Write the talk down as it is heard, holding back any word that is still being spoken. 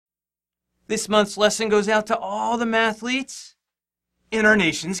This month's lesson goes out to all the mathletes in our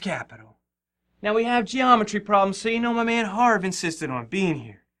nation's capital. Now we have geometry problems, so you know my man Harv insisted on being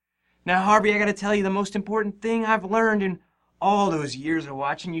here. Now Harvey, I gotta tell you the most important thing I've learned in all those years of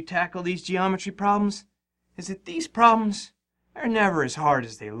watching you tackle these geometry problems is that these problems are never as hard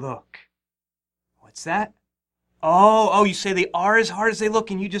as they look. What's that? Oh, you say they are as hard as they look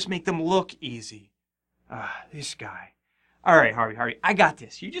and you just make them look easy. This guy. All right, Harvey, I got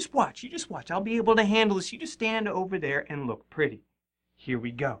this. You just watch. I'll be able to handle this. You just stand over there and look pretty. Here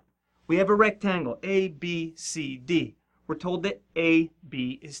we go. We have a rectangle, A, B, C, D. We're told that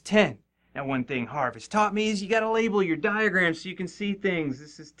AB is 10. Now, one thing Harv has taught me is you got to label your diagram so you can see things.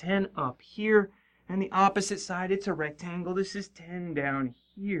 This is 10 up here, and the opposite side, it's a rectangle. This is 10 down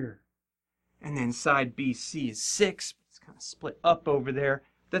here. And then side BC is 6. It's kind of split up over there.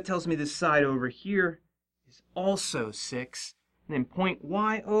 That tells me this side over here is also 6. And then point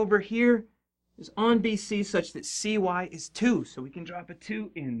Y over here is on BC such that CY is 2. So we can drop a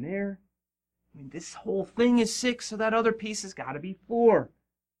 2 in there. I mean, this whole thing is 6, so that other piece has got to be 4.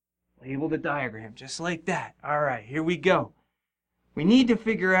 Label the diagram just like that. All right, here we go. We need to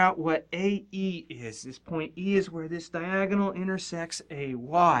figure out what AE is. This point E is where this diagonal intersects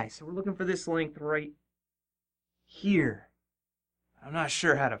AY. So we're looking for this length right here. I'm not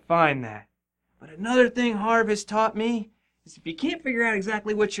sure how to find that. But another thing Harv has taught me is if you can't figure out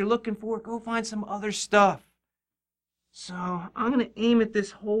exactly what you're looking for, go find some other stuff. So I'm going to aim at this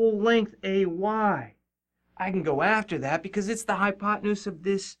whole length AY. I can go after that because it's the hypotenuse of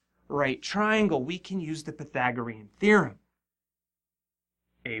this right triangle. We can use the Pythagorean theorem.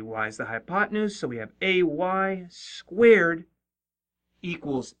 AY is the hypotenuse, so we have AY squared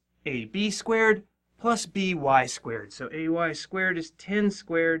equals AB squared plus BY squared. So AY squared is 10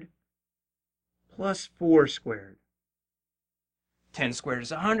 squared plus 4 squared. 10 squared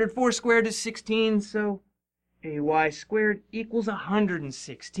is 100, 4 squared is 16, so AY squared equals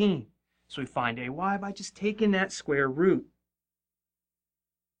 116. So we find AY by just taking that square root.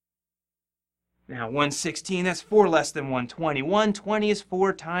 Now 116, that's 4 less than 120. 120 is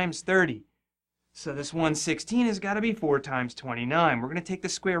 4 times 30. So this 116 has got to be 4 times 29. We're going to take the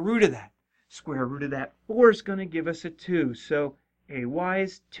square root of that. Square root of that 4 is going to give us a 2. So AY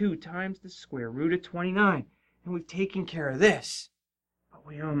is 2 times the square root of 29. And we've taken care of this. But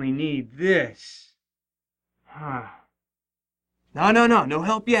we only need this. No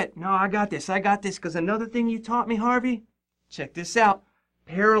help yet. No, I got this, because another thing you taught me, Harvey, check this out.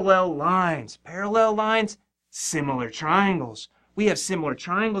 Parallel lines. Parallel lines, similar triangles. We have similar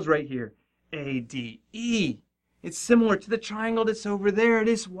triangles right here. ADE. It's similar to the triangle that's over there. It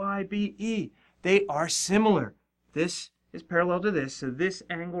is YBE. They are similar. This is parallel to this, so this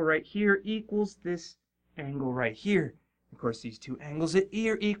angle right here equals this angle right here. Of course, these two angles at E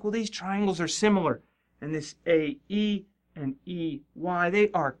are equal. These triangles are similar. And this AE and EY, they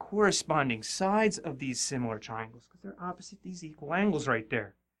are corresponding sides of these similar triangles because they're opposite these equal angles right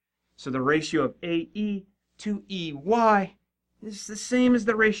there. So the ratio of AE to EY is the same as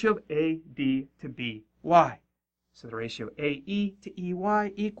the ratio of AD to BY. So the ratio of AE to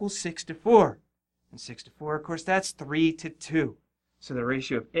EY equals 6 to 4. And 6 to 4, of course, that's 3 to 2. So the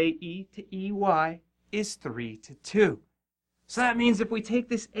ratio of AE to EY is 3 to 2. So that means if we take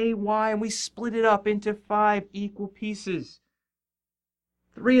this AY and we split it up into 5 equal pieces,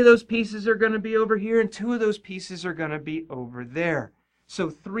 3 of those pieces are going to be over here and 2 of those pieces are going to be over there. So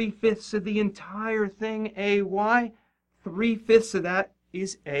 3/5 of the entire thing AY, 3/5 of that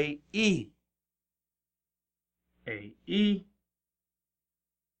is AE. AE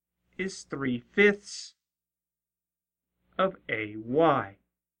is 3/5 of AY.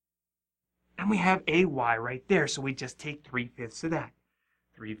 And we have AY right there, so we just take 3/5 of that.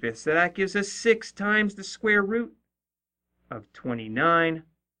 3/5 of that gives us 6 times the square root of 29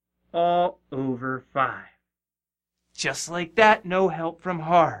 all over 5. Just like that, no help from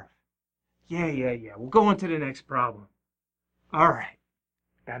Harv. Yeah. We'll go on to the next problem. All right.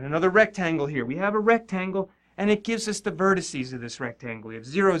 Got another rectangle here. We have a rectangle, and it gives us the vertices of this rectangle. We have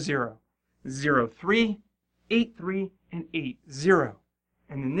 0, 0, 0, 3, 8, 3, and 8, 0.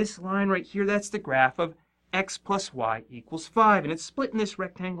 And then this line right here, that's the graph of x plus y equals 5. And it's splitting this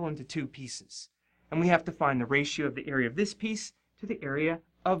rectangle into 2 pieces. And we have to find the ratio of the area of this piece to the area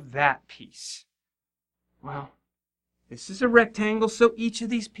of that piece. Well, this is a rectangle, so each of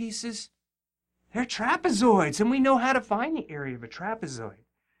these pieces, they're trapezoids. And we know how to find the area of a trapezoid.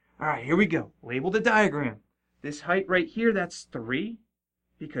 All right, here we go. Label the diagram. This height right here, that's 3.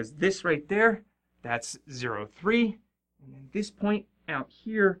 Because this right there, that's 0, 3. And then this point out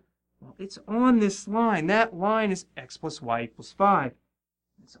here, well, it's on this line. That line is x plus y equals 5.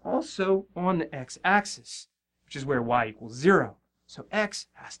 It's also on the x-axis, which is where y equals 0. So x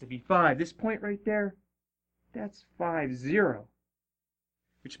has to be 5. This point right there, that's 5, 0.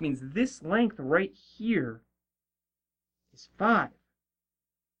 Which means this length right here is 5.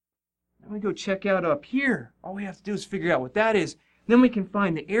 Now we go check out up here. All we have to do is figure out what that is. Then we can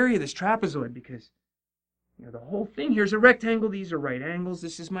find the area of this trapezoid because the whole thing here is a rectangle. These are right angles.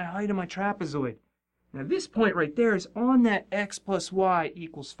 This is my height of my trapezoid. Now this point right there is on that x plus y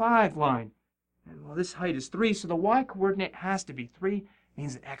equals 5 line. And well, this height is 3, so the y coordinate has to be 3.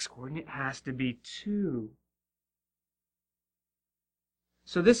 Means the x coordinate has to be 2.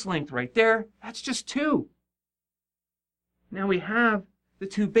 So this length right there, that's just 2. Now we have the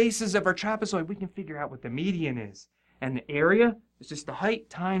two bases of our trapezoid. We can figure out what the median is. And the area is just the height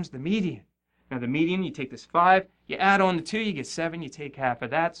times the median. Now the median, you take this 5, you add on the 2, you get 7, you take half of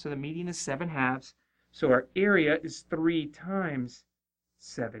that, so the median is 7 halves. So our area is 3 times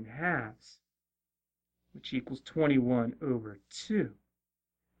 7 halves, which equals 21 over 2.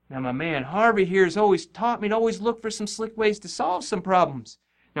 Now my man Harvey here has always taught me to always look for some slick ways to solve some problems.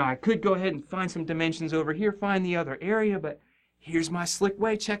 Now I could go ahead and find some dimensions over here, find the other area, but here's my slick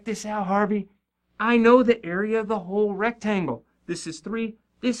way. Check this out, Harvey. I know the area of the whole rectangle. This is 3.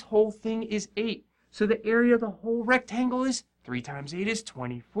 This whole thing is 8. So the area of the whole rectangle is 3 times 8 is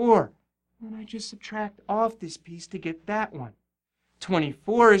 24. And I just subtract off this piece to get that one.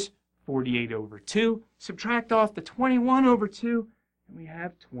 24 is 48 over 2. Subtract off the 21 over 2, and we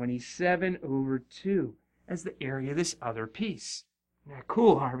have 27 over 2 as the area of this other piece. Isn't that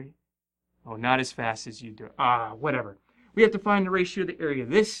cool, Harvey? Oh, not as fast as you do. Whatever. We have to find the ratio of the area of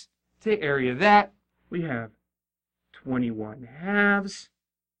this to the area of that. We have 21 halves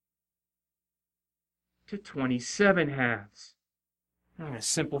to 27 halves. I'm going to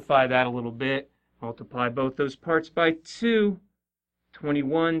simplify that a little bit. Multiply both those parts by 2.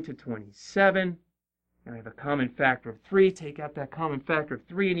 21 to 27. And we have a common factor of 3. Take out that common factor of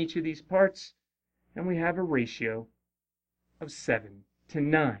 3 in each of these parts. And we have a ratio of 7 to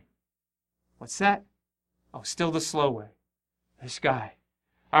 9. What's that? Oh, still the slow way. This guy.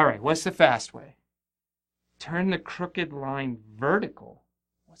 All right, what's the fast way? Turn the crooked line vertical.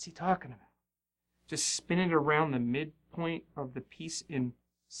 What's he talking about? Just spin it around the midpoint of the piece in...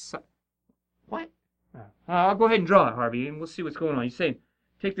 What? I'll go ahead and draw it, Harvey, and we'll see what's going on. He's saying,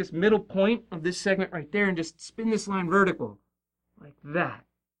 take this middle point of this segment right there and just spin this line vertical. Like that.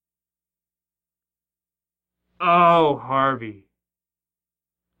 Oh, Harvey.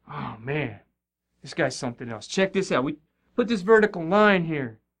 Oh, man. This guy's something else. Check this out. We put this vertical line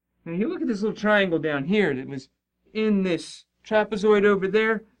here. Now, you look at this little triangle down here that was in this trapezoid over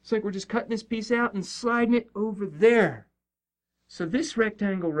there. It's like we're just cutting this piece out and sliding it over there. So this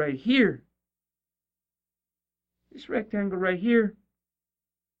rectangle right here,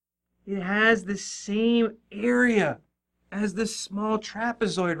 it has the same area as this small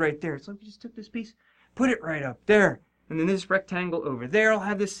trapezoid right there. It's like we just took this piece, put it right up there. And then this rectangle over there will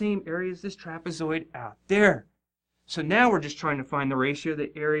have the same area as this trapezoid out there. So now we're just trying to find the ratio of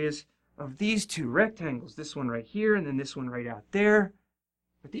the areas of these two rectangles. This one right here and then this one right out there.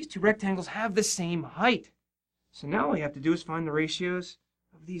 But these two rectangles have the same height. So now all we have to do is find the ratios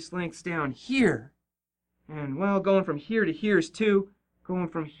of these lengths down here. And well, going from here to here is 2. Going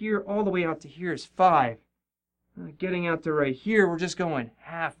from here all the way out to here is 5. Getting out to right here, we're just going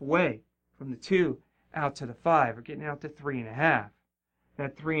halfway from the 2 out to the 5. We're getting out to 3.5.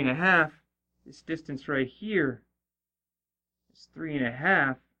 That 3.5, this distance right here is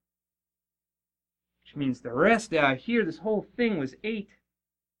 3.5. Which means the rest out here, this whole thing was 8.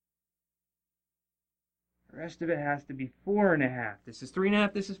 The rest of it has to be 4.5. This is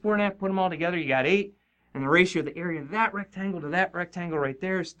 3.5, this is 4.5. Put them all together, you got 8. And the ratio of the area of that rectangle to that rectangle right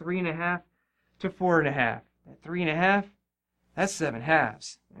there is 3.5 to 4.5. That 3.5, that's 7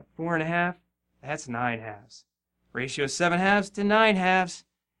 halves. That 4.5, that's 9 halves. Ratio of 7 halves to 9 halves,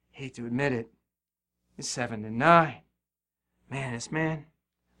 hate to admit it, is 7 to 9. Man, this man,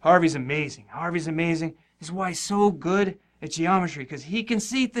 Harvey's amazing. Harvey's amazing. This is why he's so good at geometry, because he can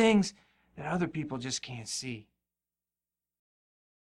see things that other people just can't see.